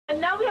And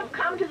now we have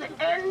come to the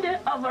end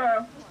of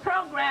our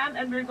program,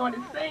 and we're going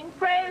to sing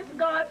Praise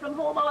God from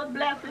whom all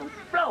blessings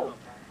flow.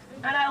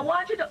 And I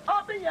want you to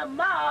open your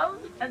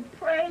mouths and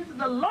praise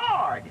the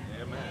Lord.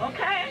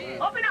 Okay?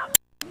 Open up.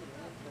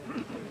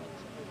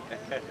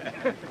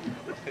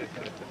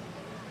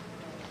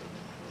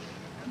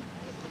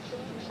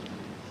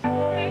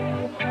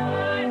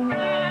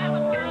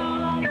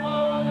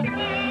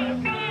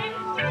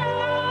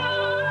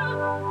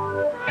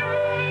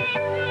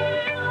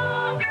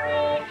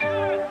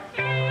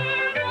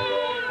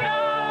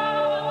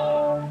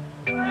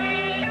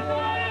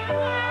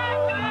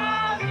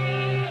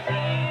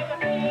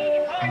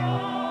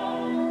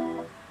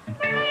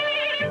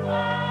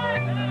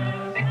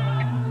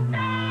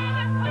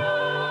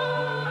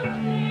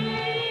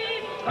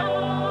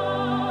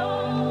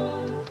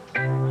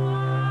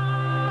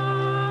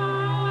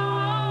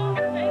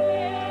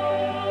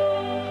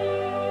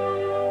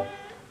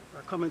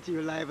 Coming to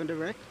you live and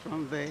direct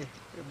from the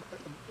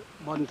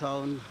Bodden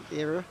town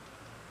area,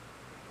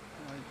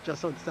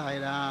 just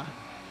outside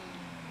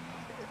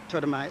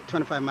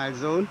 25-mile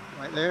zone,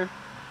 right there.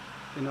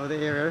 You know the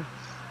area.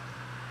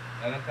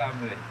 Let us have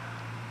the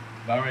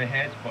bow our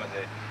heads for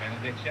the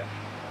benediction.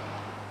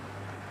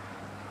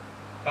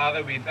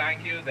 Father, we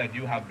thank you that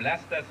you have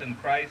blessed us in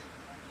Christ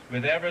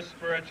with every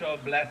spiritual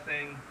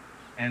blessing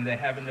in the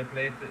heavenly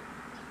places.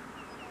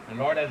 And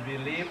Lord, as we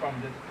leave from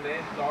this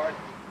place, Lord,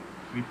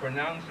 we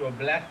pronounce your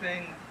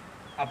blessing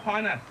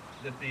upon us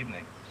this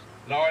evening.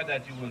 Lord,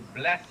 that you will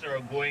bless our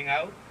going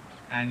out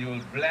and you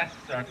will bless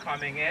our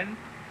coming in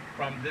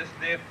from this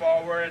day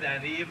forward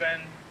and even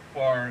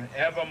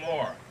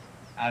forevermore,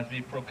 as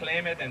we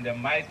proclaim it in the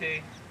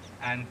mighty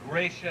and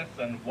gracious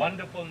and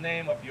wonderful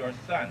name of your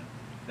Son,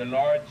 the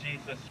Lord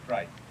Jesus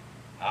Christ.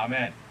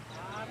 Amen.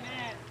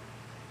 Amen.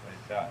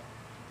 Praise God.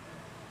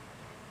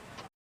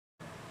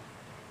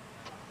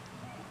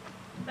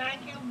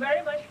 Thank you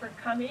very much for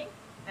coming,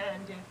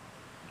 and you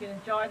can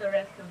enjoy the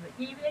rest of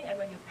the evening. And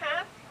when you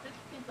pass this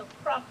piece of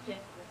property,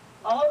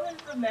 always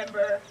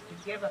remember to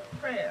give a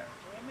prayer.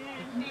 Amen.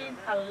 It needs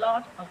a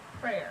lot of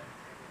prayer.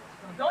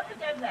 So don't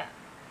forget that.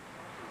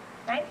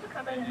 Thanks for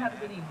coming and have a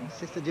good evening.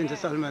 Sister Ginger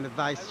Solomon, the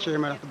Vice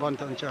Chairman of the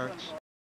Bodden Church.